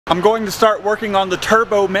I'm going to start working on the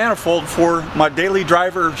turbo manifold for my daily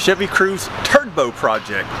driver Chevy Cruze Turdbo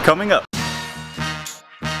project coming up.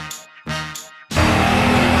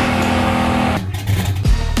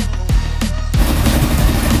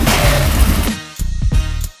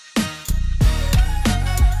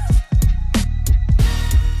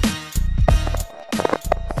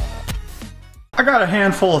 I got a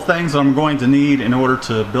handful of things I'm going to need in order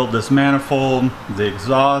to build this manifold, the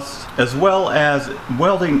exhaust, as well as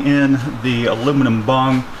welding in the aluminum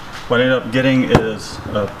bung. What I ended up getting is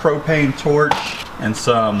a propane torch and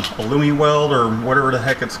some alumi weld or whatever the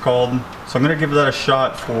heck it's called. So I'm going to give that a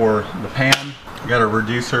shot for the pan. I got a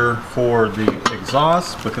reducer for the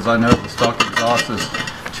exhaust because I know the stock exhaust is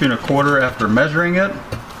 2 1/4 after measuring it.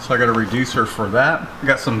 So I got a reducer for that. I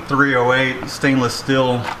got some 308 stainless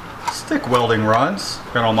steel stick welding rods.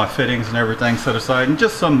 Got all my fittings and everything set aside, and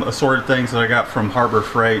just some assorted things that I got from Harbor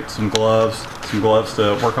Freight. Some gloves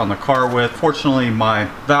to work on the car with. Fortunately, my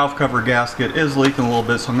valve cover gasket is leaking a little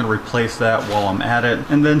bit, so I'm going to replace that while I'm at it.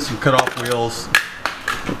 And then some cutoff wheels.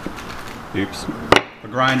 Oops. A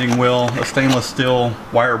grinding wheel, a stainless steel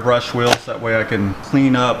wire brush wheel, so that way I can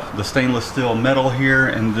clean up the stainless steel metal here.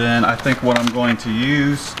 And then I think what I'm going to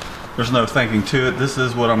use, there's no thinking to it, this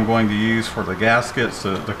is what I'm going to use for the gaskets,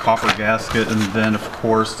 the copper gasket, and then of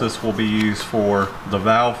course this will be used for the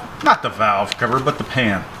valve, not the valve cover, but the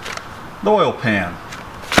pan, the oil pan.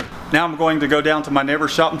 Now I'm going to go down to my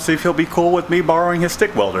neighbor's shop and see if he'll be cool with me borrowing his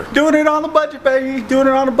stick welder. Doing it on a budget, baby, doing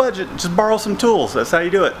it on a budget. Just borrow some tools, that's how you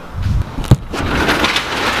do it.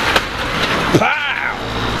 Pow!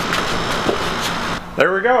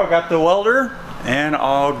 There we go, I got the welder. And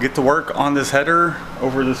I'll get to work on this header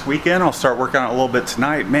over this weekend. I'll start working on it a little bit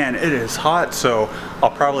tonight. Man, it is hot, so I'll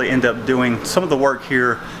probably end up doing some of the work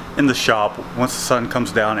here in the shop once the sun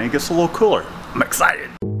comes down and it gets a little cooler. I'm excited.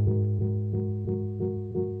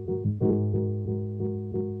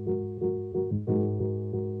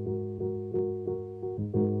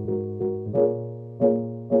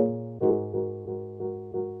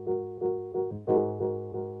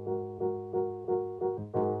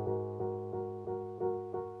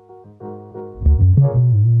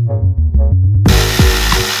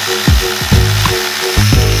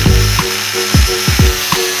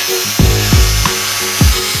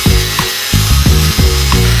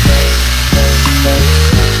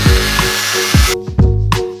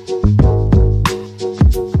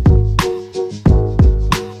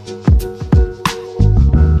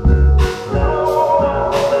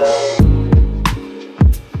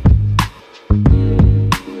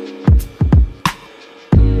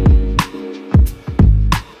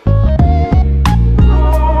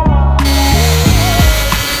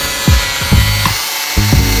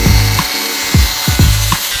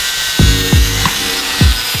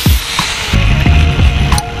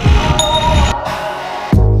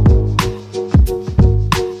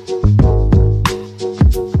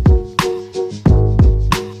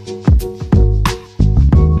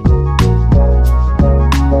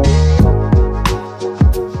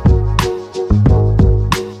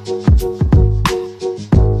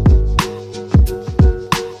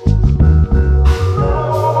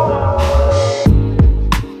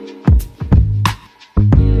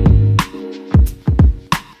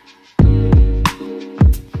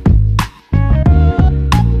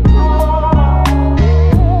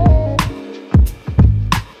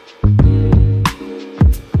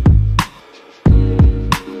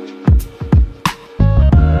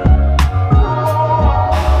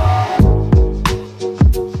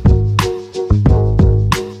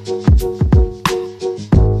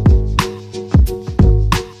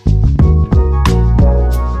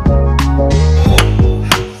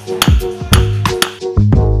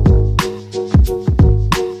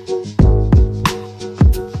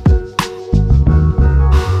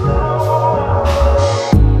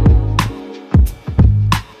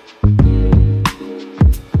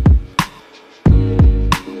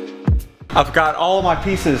 I've got all of my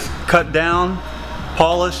pieces cut down,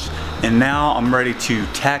 polished, and now I'm ready to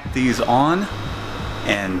tack these on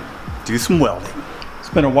and do some welding. It's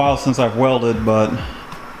been a while since I've welded, but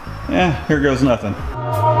yeah, here goes nothing.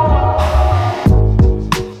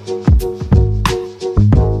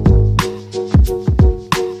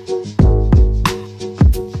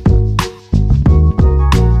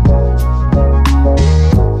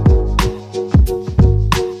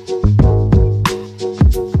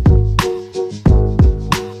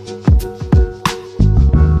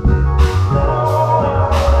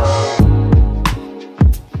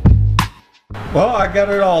 Well, I got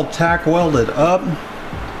it all tack welded up.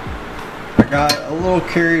 I got a little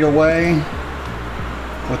carried away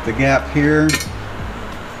with the gap here.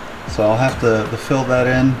 so I'll have to fill that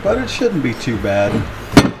in, but it shouldn't be too bad.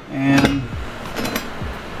 And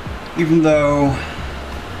even though,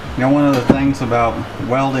 you know, one of the things about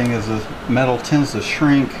welding is the metal tends to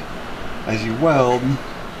shrink as you weld,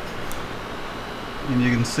 and you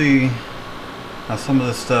can see how some of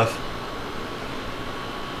this stuff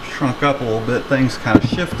shrunk up a little bit. Things kind of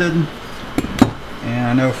shifted, and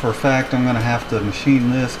I know for a fact I'm going to have to machine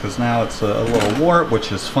this because now it's a little warped,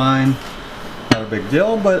 which is fine, not a big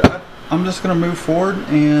deal. But I'm just going to move forward,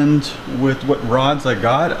 and with what rods I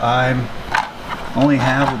got, I only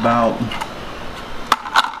have about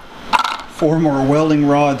 4 more welding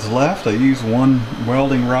rods left. I use 1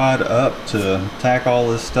 welding rod up to tack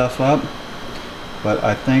all this stuff up, but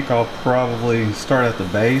I think I'll probably start at the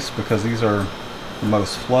base because these are the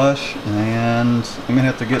most flush, and I'm gonna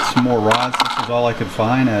have to get some more rods. This is all I could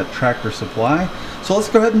find at Tractor Supply, so let's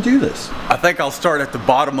go ahead and do this. I think I'll start at the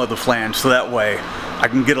bottom of the flange so that way I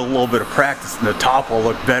can get a little bit of practice and the top will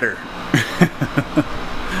look better.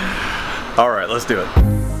 All right, let's do it.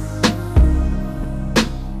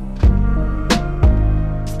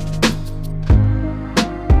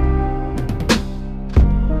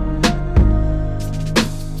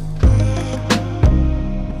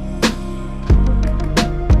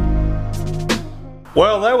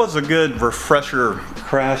 Well, that was a good refresher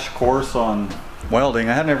crash course on welding.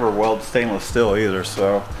 I had never welded stainless steel either,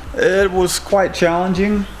 so it was quite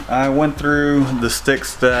challenging. I went through the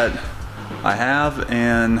sticks that I have,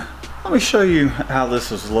 and let me show you how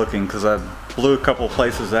this is looking, because I blew a couple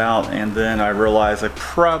places out and then I realized I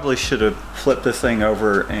probably should have flipped this thing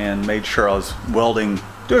over and made sure I was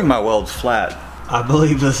doing my welds flat. I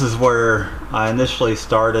believe this is where I initially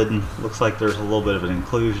started. Looks like there's a little bit of an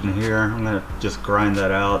inclusion here. I'm gonna just grind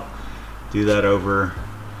that out, do that over.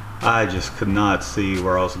 I just could not see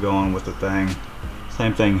where I was going with the thing.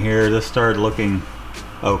 Same thing here. This started looking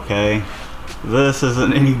okay. This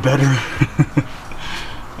isn't any better.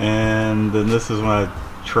 And then this is when I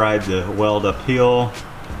tried to weld uphill.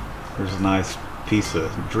 There's a nice piece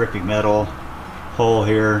of drippy metal hole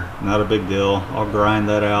here, not a big deal. I'll grind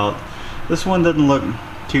that out. This one didn't look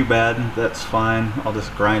too bad, that's fine. I'll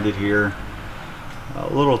just grind it here, a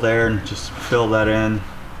little there, and just fill that in.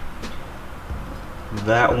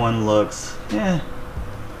 That one looks,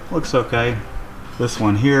 looks okay. This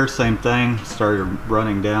one here, same thing, started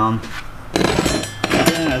running down.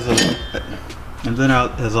 And then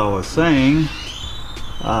as I was saying,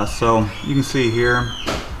 so you can see here,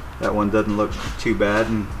 that one doesn't look too bad,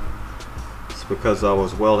 and it's because I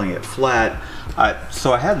was welding it flat.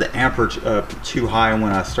 So I had the amperage up too high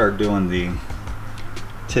when I started doing the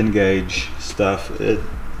 10 gauge stuff.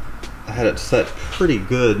 I had it set pretty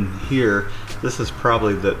good here. This is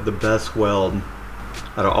probably the best weld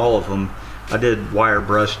out of all of them. I did wire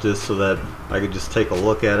brush this so that I could just take a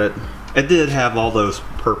look at it. It did have all those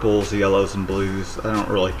purples, yellows, and blues. I don't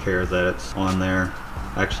really care that it's on there.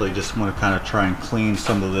 I actually just want to kind of try and clean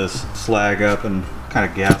some of this slag up and kind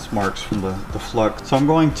of gas marks from the flux. So I'm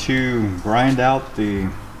going to grind out the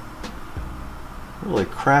really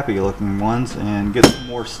crappy looking ones and get some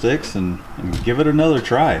more sticks and give it another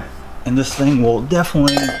try. And this thing will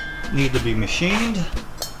definitely need to be machined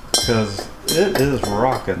because it is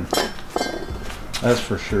rocking. That's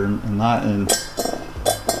for sure, and not in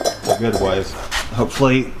the good ways.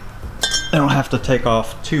 Hopefully I don't have to take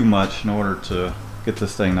off too much in order to get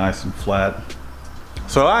this thing nice and flat.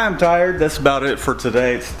 So I am tired. That's about it for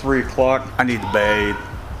today. It's 3 o'clock. I need to bathe.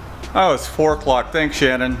 Oh, it's 4 o'clock. Thanks,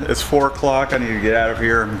 Shannon. It's 4 o'clock. I need to get out of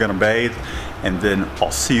here. I'm gonna bathe, and then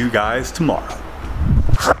I'll see you guys tomorrow.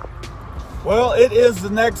 Well, it is the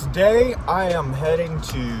next day. I am heading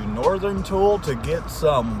to Northern Tool to get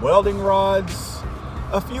some welding rods,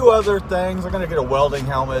 a few other things. I'm gonna get a welding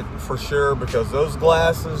helmet for sure because those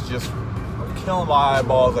glasses just were killing my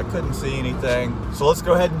eyeballs. I couldn't see anything. So let's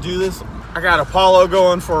go ahead and do this. I got Apollo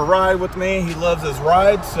going for a ride with me. He loves his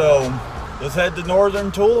ride, so let's head to Northern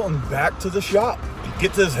Tool and back to the shop.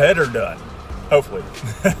 Get this header done, hopefully.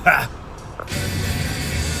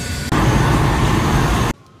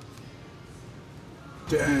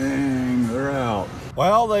 Dang, they're out.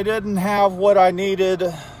 Well, they didn't have what I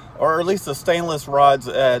needed, or at least the stainless rods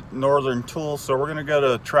at Northern Tool, so we're gonna go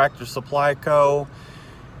to Tractor Supply Co.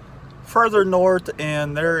 further north,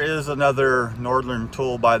 and there is another Northern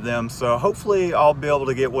Tool by them, so hopefully I'll be able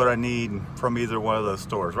to get what I need from either one of those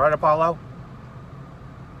stores. Right, Apollo?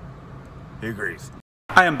 He agrees.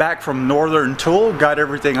 I am back from Northern Tool, got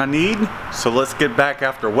everything I need, so let's get back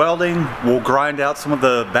after welding. We'll grind out some of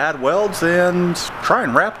the bad welds and try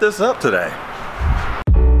and wrap this up today.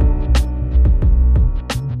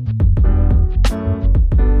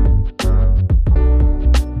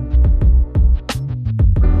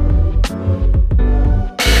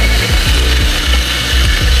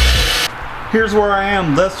 here's where I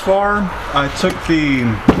am thus far. I took the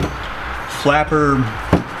flapper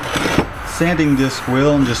sanding disc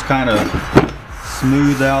wheel and just kind of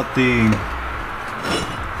smooth out the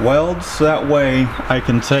welds, so that way I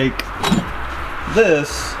can take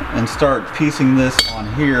this and start piecing this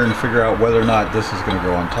on here and figure out whether or not this is going to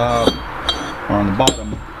go on top or on the bottom.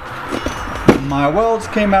 My welds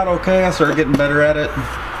came out okay. I started getting better at it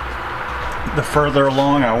the further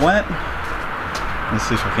along I went. Let's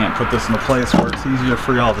see if I can't put this in a place where it's easier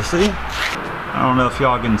for y'all to see. I don't know if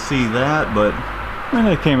y'all can see that, but I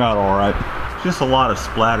mean, it came out alright. Just a lot of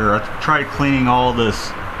splatter. I tried cleaning all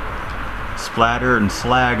this splatter and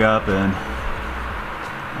slag up, and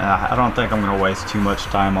I don't think I'm going to waste too much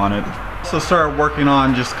time on it. So started working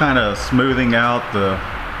on just kind of smoothing out the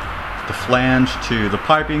flange to the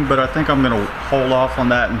piping, but I think I'm going to hold off on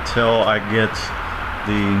that until I get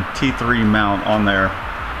the T3 mount on there.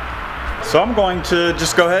 So I'm going to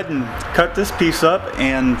just go ahead and cut this piece up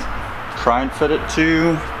and try and fit it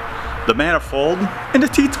to the manifold and the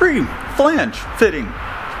T3 flange fitting.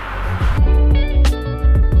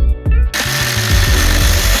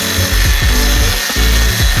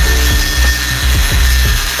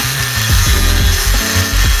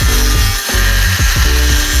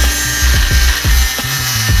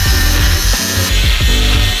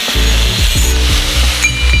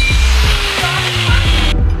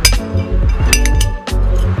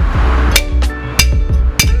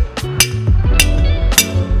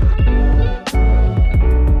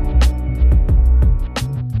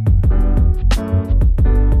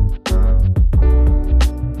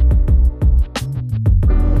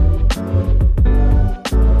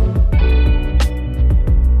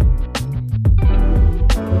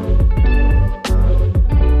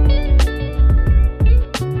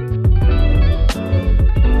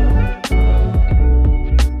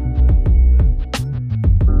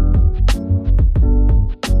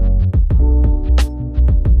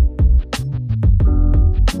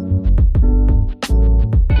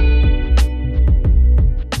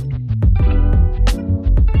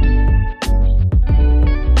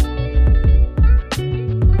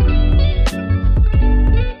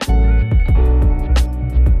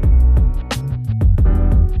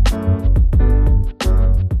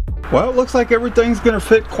 Well, it looks like everything's gonna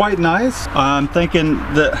fit quite nice. I'm thinking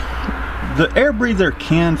that the air breather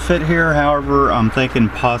can fit here. However, I'm thinking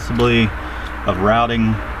possibly of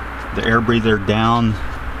routing the air breather down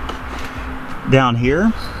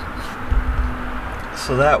here.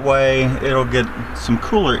 So that way it'll get some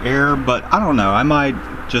cooler air, but I don't know. I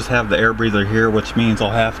might just have the air breather here, which means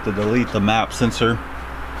I'll have to delete the map sensor,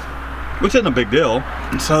 which isn't a big deal.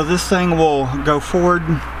 So this thing will go forward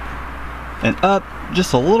and up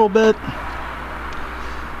just a little bit,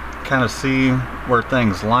 kind of see where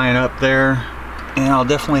things line up there. And I'll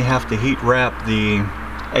definitely have to heat wrap the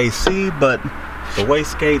AC, but the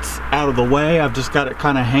wastegate's out of the way. I've just got it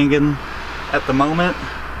kind of hanging at the moment,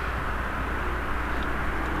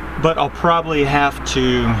 but I'll probably have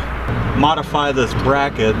to modify this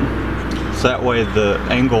bracket so that way the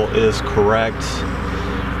angle is correct.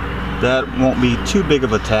 That won't be too big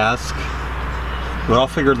of a task, but I'll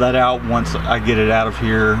figure that out once I get it out of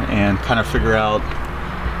here and kind of figure out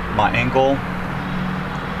my angle.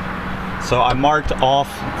 So I marked off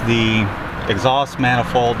the exhaust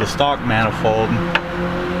manifold, the stock manifold.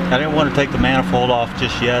 I didn't want to take the manifold off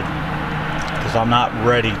just yet because I'm not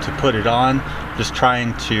ready to put it on. Just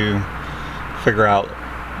trying to figure out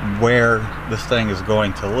where this thing is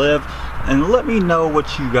going to live. And let me know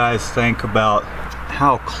what you guys think about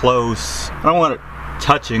how close. I don't want it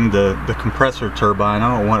touching the compressor turbine.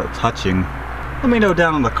 I don't want it touching. Let me know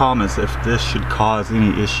down in the comments if this should cause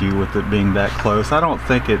any issue with it being that close. I don't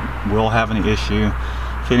think it will have any issue.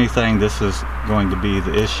 If anything, this is going to be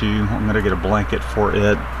the issue. I'm going to get a blanket for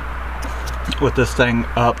it with this thing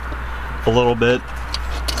up a little bit.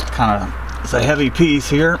 Kind of, it's a heavy piece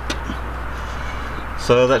here.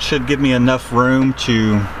 So that should give me enough room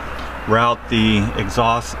to route the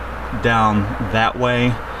exhaust down that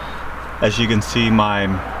way. As you can see,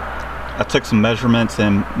 I took some measurements,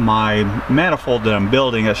 and my manifold that I'm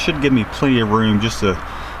building, it should give me plenty of room just to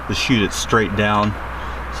shoot it straight down.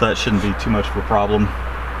 So that shouldn't be too much of a problem.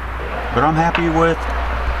 But I'm happy with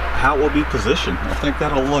how it will be positioned. I think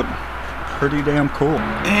that'll look pretty damn cool.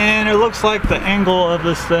 And it looks like the angle of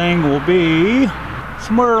this thing will be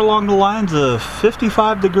somewhere along the lines of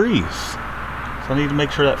 55 degrees. So I need to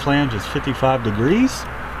make sure that flange is 55 degrees.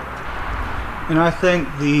 And I think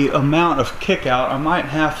the amount of kick out, I might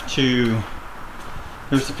have to,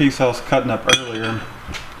 here's the piece I was cutting up earlier,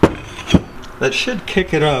 that should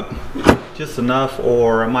kick it up just enough,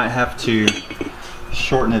 or I might have to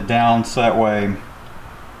shorten it down so that way,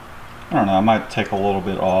 I don't know, I might take a little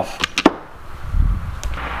bit off.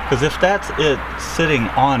 Because if that's it sitting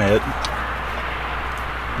on it,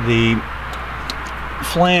 the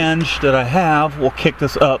flange that I have will kick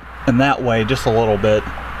this up in that way just a little bit.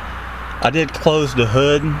 I did close the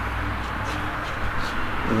hood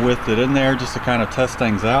with it in there just to kind of test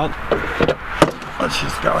things out. Let's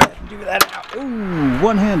just go ahead and do that out. Ooh,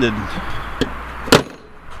 one-handed.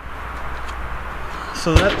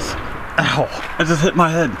 So that's, ow, I just hit my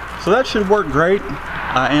head. So that should work great.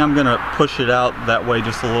 I am gonna push it out that way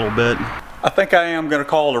just a little bit. I think I am gonna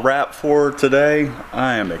call it a wrap for today.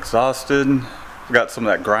 I am exhausted. I've got some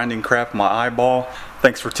of that grinding crap in my eyeball.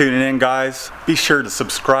 Thanks for tuning in, guys. Be sure to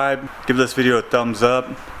subscribe, give this video a thumbs up,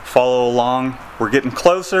 follow along. We're getting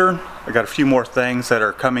closer. I got a few more things that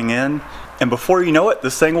are coming in. And before you know it,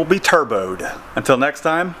 this thing will be turboed. Until next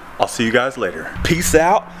time, I'll see you guys later. Peace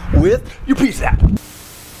out with your peace out.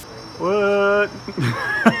 What?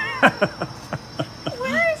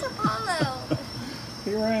 Where's Apollo?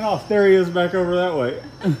 He ran off. There he is back over that way.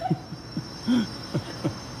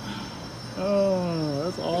 Oh,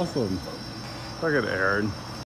 that's awesome. Look at Aaron.